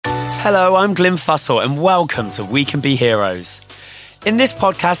Hello, I'm Glyn Fussell and welcome to We Can Be Heroes. In this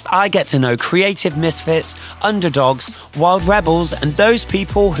podcast, I get to know creative misfits, underdogs, wild rebels, and those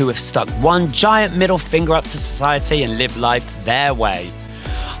people who have stuck one giant middle finger up to society and live life their way.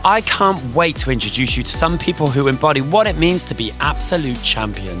 I can't wait to introduce you to some people who embody what it means to be absolute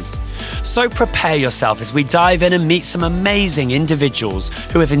champions. So prepare yourself as we dive in and meet some amazing individuals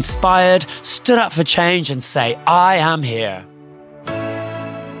who have inspired, stood up for change, and say, I am here.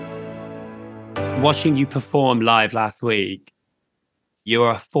 Watching you perform live last week, you're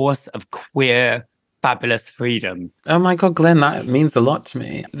a force of queer, fabulous freedom. Oh my God, Glenn, that means a lot to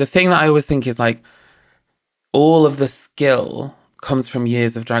me. The thing that I always think is like, all of the skill comes from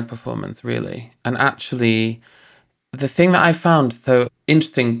years of drag performance, really. And actually, the thing that I found so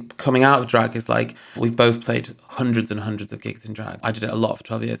interesting coming out of drag is like, we've both played hundreds and hundreds of gigs in drag. I did it a lot for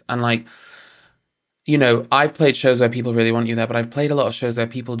 12 years. And like, you know, I've played shows where people really want you there, but I've played a lot of shows where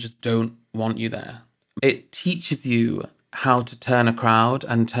people just don't want you there. It teaches you how to turn a crowd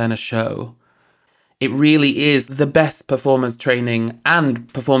and turn a show. It really is the best performance training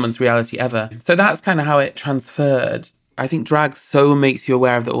and performance reality ever. So that's kind of how it transferred. I think drag so makes you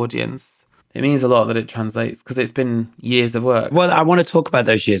aware of the audience. It means a lot that it translates because it's been years of work. Well, I want to talk about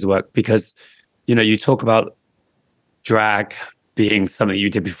those years of work because, you know, you talk about drag being something you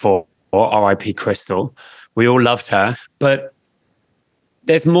did before, or R.I.P. Crystal. We all loved her, but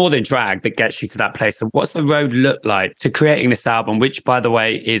there's more than drag that gets you to that place. So what's the road look like to creating this album, which, by the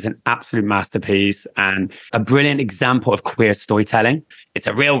way, is an absolute masterpiece and a brilliant example of queer storytelling? It's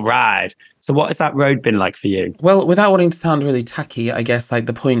a real ride. So what has that road been like for you? Well, without wanting to sound really tacky, I guess like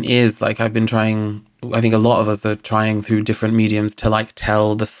the point is like I've been trying, I think a lot of us are trying through different mediums to like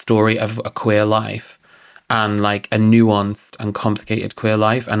tell the story of a queer life and like a nuanced and complicated queer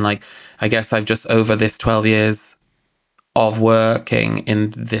life. And like, I guess I've just over this 12 years of working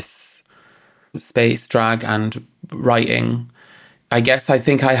in this space, drag and writing, I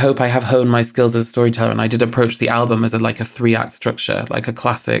hope I have honed my skills as a storyteller. And I did approach the album as a 3-act structure, like a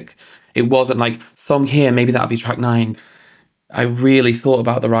classic. It wasn't like song here, maybe that'll be track 9. I really thought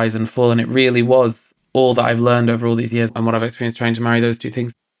about the rise and fall, and it really was all that I've learned over all these years and what I've experienced trying to marry those two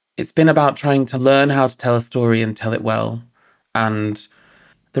things. It's been about trying to learn how to tell a story and tell it well. And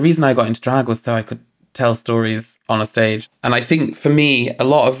the reason I got into drag was so I could tell stories on a stage. And I think for me, a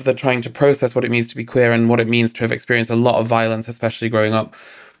lot of the trying to process what it means to be queer and what it means to have experienced a lot of violence, especially growing up,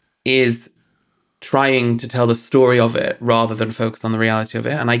 is trying to tell the story of it rather than focus on the reality of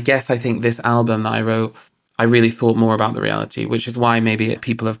it. And I think this album that I wrote, I really thought more about the reality, which is why maybe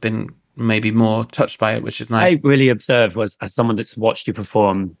people have been maybe more touched by it, which is nice. I really observed was, as someone that's watched you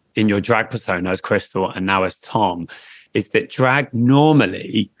perform in your drag persona as Crystal and now as Tom, is that drag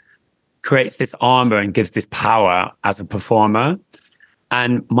normally creates this armor and gives this power as a performer.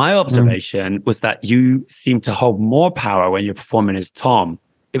 And my observation was that you seem to hold more power when you're performing as Tom.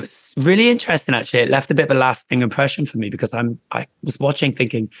 It was really interesting, actually. It left a bit of a lasting impression for me because I was watching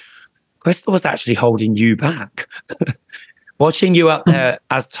thinking, Crystal was actually holding you back. Watching you up there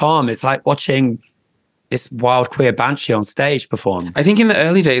as Tom, it's like watching this wild queer banshee on stage perform. I think in the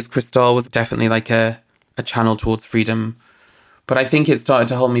early days, Crystal was definitely like a channel towards freedom. But I think it started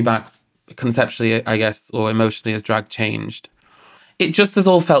to hold me back conceptually, I guess, or emotionally as drag changed. It just has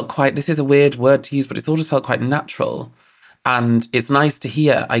all felt quite, this is a weird word to use, but it's all just felt quite natural. And it's nice to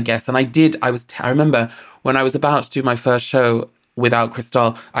hear, I guess. And I remember when I was about to do my first show without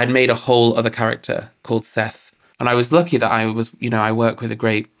Crystal, I'd made a whole other character called Seth. And I was lucky that I work with a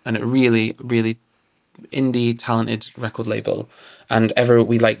great and a really, really indie talented record label. And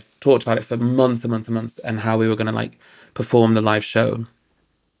we talked about it for months and months and months and how we were going to perform the live show.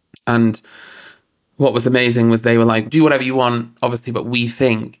 And what was amazing was they were like, do whatever you want, obviously, but we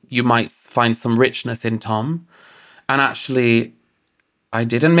think you might find some richness in Tom. And actually, I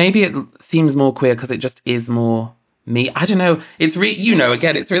did. And maybe it seems more queer because it just is more me. I don't know. It's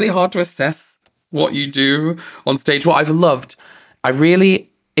again, it's really hard to assess what you do on stage. What I've loved,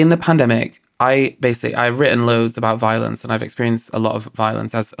 in the pandemic, I've written loads about violence and I've experienced a lot of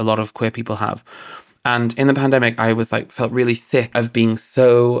violence, as a lot of queer people have. And in the pandemic, I was felt really sick of being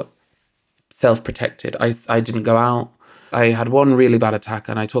so self-protected. I didn't go out. I had one really bad attack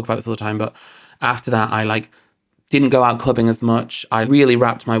and I talk about this all the time. But after that, I didn't go out clubbing as much. I really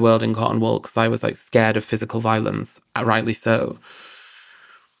wrapped my world in cotton wool because I was scared of physical violence, rightly so.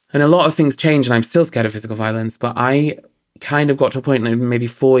 And a lot of things changed and I'm still scared of physical violence. But I kind of got to a point maybe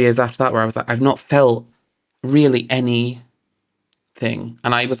 4 years after that where I was I've not felt really anything.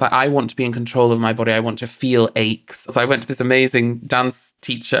 And I was I want to be in control of my body. I want to feel aches. So I went to this amazing dance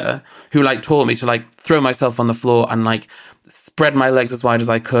teacher who taught me to throw myself on the floor and spread my legs as wide as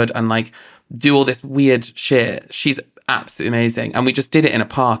I could and like do all this weird shit. She's absolutely amazing. And we just did it in a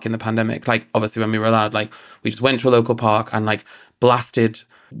park in the pandemic. Like, obviously, when we were allowed, like, we just went to a local park and like blasted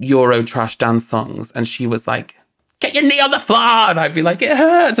Euro trash dance songs. And she was like, get your knee on the floor. And I'd be like, it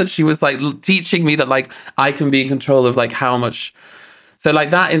hurts. And she was like teaching me that like I can be in control of like how much. So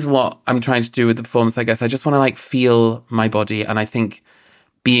like that is what I'm trying to do with the performance, I guess. I just want to like feel my body. And I think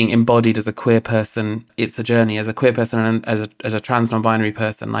being embodied as a queer person, it's a journey. As a queer person and as a trans non-binary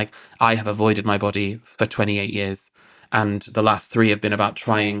person, like I have avoided my body for 28 years. And the last 3 have been about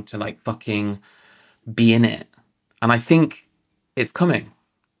trying to like fucking be in it. And I think it's coming.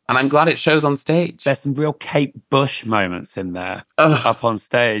 And I'm glad it shows on stage. There's some real Kate Bush moments in there. Ugh. Up on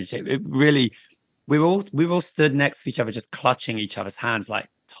stage. It really, we were all stood next to each other, just clutching each other's hands like,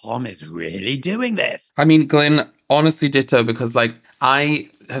 Tom is really doing this. I mean, Glenn, honestly ditto, because like I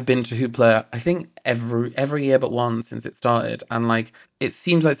have been to Hoopla, I think every year but one since it started. And like, it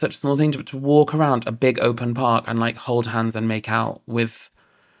seems like such a small thing to walk around a big open park and like hold hands and make out with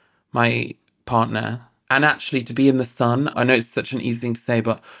my partner. And actually to be in the sun. I know it's such an easy thing to say,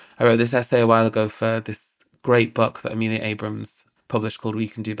 but I wrote this essay a while ago for this great book that Amelia Abrams published called We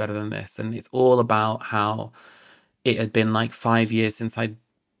Can Do Better Than This. And it's all about how it had been like 5 years since I'd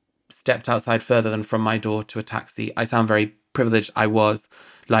stepped outside further than from my door to a taxi. I sound very privileged. I was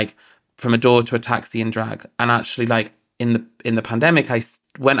like from a door to a taxi in drag. And actually like in the pandemic, I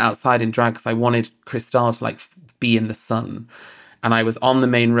went outside in drag because I wanted Cristal to like be in the sun. And I was on the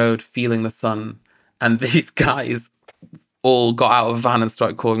main road feeling the sun. And these guys all got out of a van and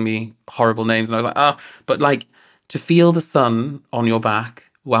started calling me horrible names. And I was like, oh, but like to feel the sun on your back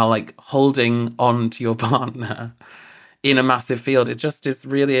while like holding on to your partner in a massive field, it just is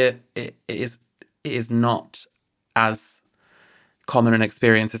really it is not as common an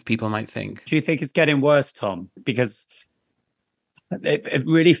experience as people might think. Do you think it's getting worse, Tom? Because it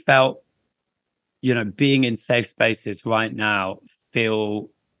really felt, being in safe spaces right now feel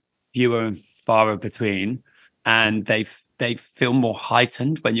fewer and farther between, and they feel more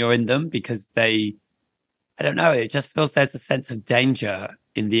heightened when you're in them because I don't know, it just feels there's a sense of danger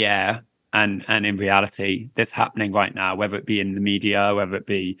in the air and in reality that's happening right now, whether it be in the media, whether it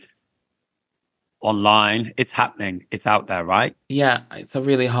be online. It's happening. It's out there, right? Yeah, it's a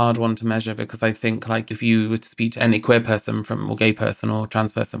really hard one to measure because I think like if you were to speak to any queer person or gay person or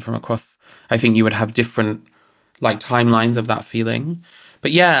trans person from across, I think you would have different like timelines of that feeling.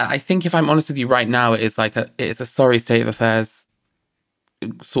 But yeah, I think if I'm honest with you right now, it is a sorry state of affairs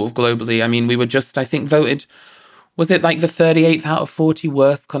sort of globally. I mean, we were just, I think, voted, was it like the 38th out of 40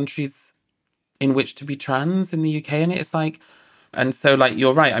 worst countries in which to be trans in the UK? And it's like, and so like,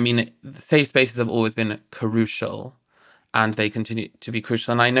 you're right. I mean, safe spaces have always been crucial and they continue to be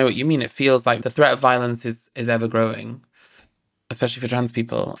crucial. And I know what you mean. It feels like the threat of violence is ever growing, especially for trans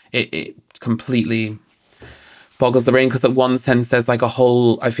people. It completely boggles the brain because at one sense there's like a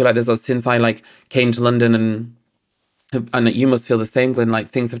whole, I feel like since I like came to London and you must feel the same, Glenn, like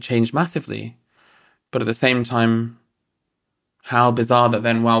things have changed massively. But at the same time, how bizarre that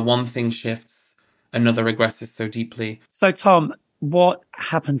then while one thing shifts, another regresses so deeply. So Tom, what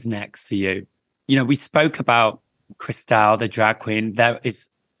happens next for you? We spoke about Cristal, the drag queen. There is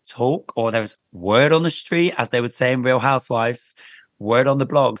talk, or there's word on the street, as they would say in Real Housewives, word on the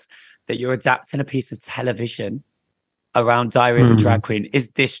blogs, that you're adapting a piece of television around Diary of a Drag Queen. Is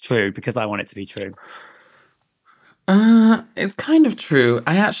this true? Because I want it to be true. It's kind of true.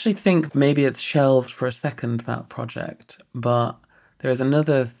 I actually think maybe it's shelved for a second, that project. But there is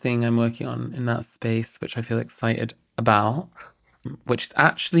another thing I'm working on in that space, which I feel excited about, which is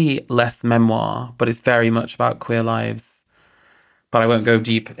actually less memoir, but it's very much about queer lives. But I won't go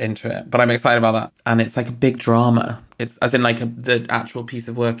deep into it. But I'm excited about that. And it's like a big drama. It's as in like the actual piece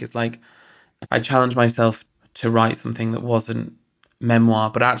of work is like, I challenged myself to write something that wasn't memoir,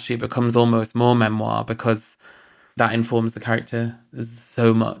 but actually it becomes almost more memoir because that informs the character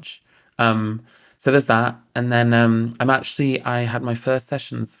so much. So there's that. And then I had my first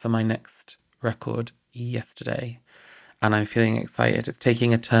sessions for my next record yesterday and I'm feeling excited. It's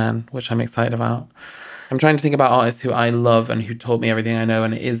taking a turn, which I'm excited about. I'm trying to think about artists who I love and who taught me everything I know.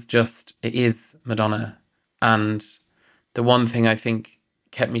 And it is Madonna. And the one thing I think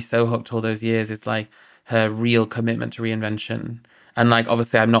kept me so hooked all those years is like her real commitment to reinvention. And like,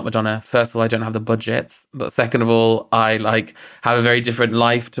 obviously I'm not Madonna. First of all, I don't have the budgets, but second of all, I like have a very different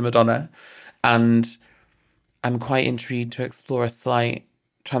life to Madonna. And I'm quite intrigued to explore a slight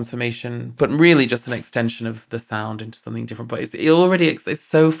transformation, but really just an extension of the sound into something different. But it's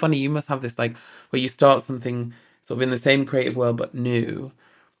so funny. You must have this like where you start something sort of in the same creative world, but new.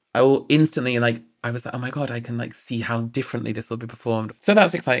 I will instantly like I was like, oh my God, I can like see how differently this will be performed. So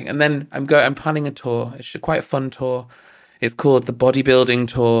that's exciting. And then I'm planning a tour. It's quite a fun tour. It's called the Bodybuilding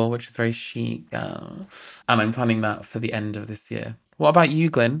Tour, which is very chic. And I'm planning that for the end of this year. What about you,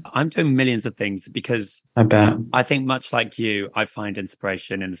 Glenn? I'm doing millions of things because I bet. I think much like you, I find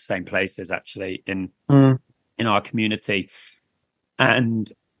inspiration in the same places actually Mm. in our community.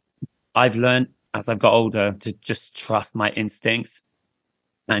 And I've learned as I've got older to just trust my instincts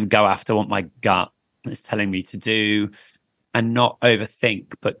and go after what my gut is telling me to do and not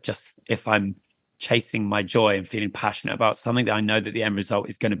overthink, but just if I'm chasing my joy and feeling passionate about something, that I know that the end result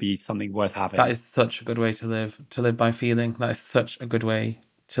is going to be something worth having. That is such a good way to live by feeling. That is such a good way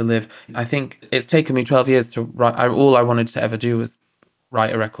to live. I think it's taken me 12 years to write. All I wanted to ever do was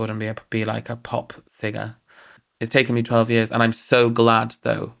write a record and be like a pop singer. It's taken me 12 years. And I'm so glad,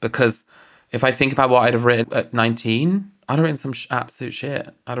 though, because if I think about what I'd have written at 19, I'd have written some absolute shit.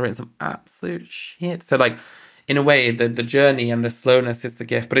 I'd have written some absolute shit. So, like, in a way, the journey and the slowness is the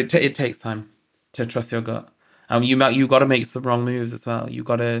gift. But it takes time to trust your gut. You got to make some wrong moves as well. You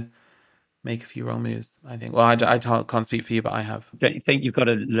got to make a few wrong moves, I think. Well, I can't speak for you, but I have. Don't you think you've got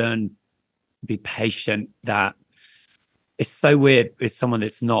to learn to be patient? That it's so weird with someone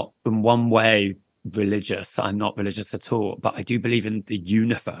that's not in one way religious. I'm not religious at all, but I do believe in the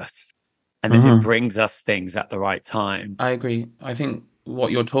universe and that it brings us things at the right time. I agree. I think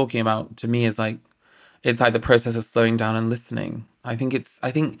what you're talking about to me is like, it's like the process of slowing down and listening. I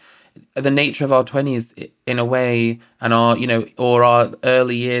think the nature of our 20s in a way, and our, or our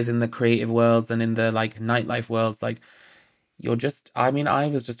early years in the creative worlds and in the like nightlife worlds, like I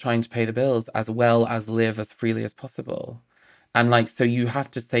was just trying to pay the bills as well as live as freely as possible. And like, so you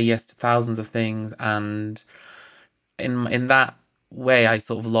have to say yes to thousands of things. And in that way, I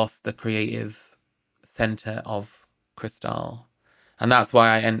sort of lost the creative center of Crystal. And that's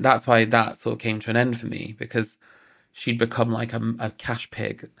why that sort of came to an end for me, because she'd become like a cash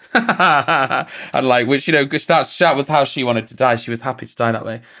pig. And like, which, that was how she wanted to die. She was happy to die that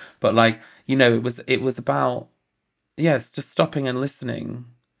way. But like, it was about, yeah, it's just stopping and listening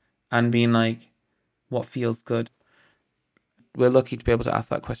and being like, what feels good. We're lucky to be able to ask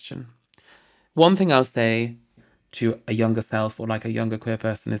that question. One thing I'll say to a younger self or like a younger queer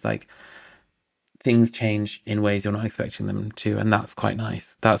person is like, things change in ways you're not expecting them to, and that's quite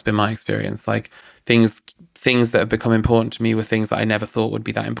nice. That's been my experience. Like things that have become important to me were things that I never thought would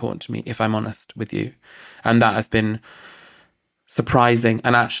be that important to me, if I'm honest with you. And that has been surprising.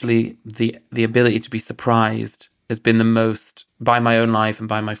 And actually the ability to be surprised has been the most, by my own life and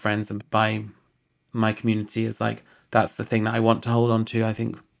by my friends and by my community, is like, that's the thing that I want to hold on to. I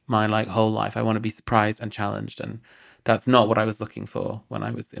think my like whole life, I want to be surprised and challenged. And that's not what I was looking for when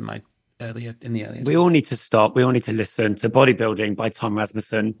I was in the earlier. We all need to stop. We all need to listen to Bodybuilding by Tom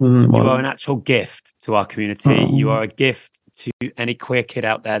Rasmussen. You are an actual gift to our community. You are a gift to any queer kid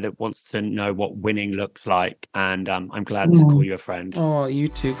out there that wants to know what winning looks like. And I'm glad to call you a friend. Oh, you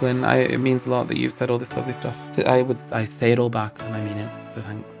too, Glenn. It means a lot that you've said all this lovely stuff. I say it all back and I mean it. So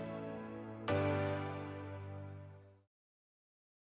thanks.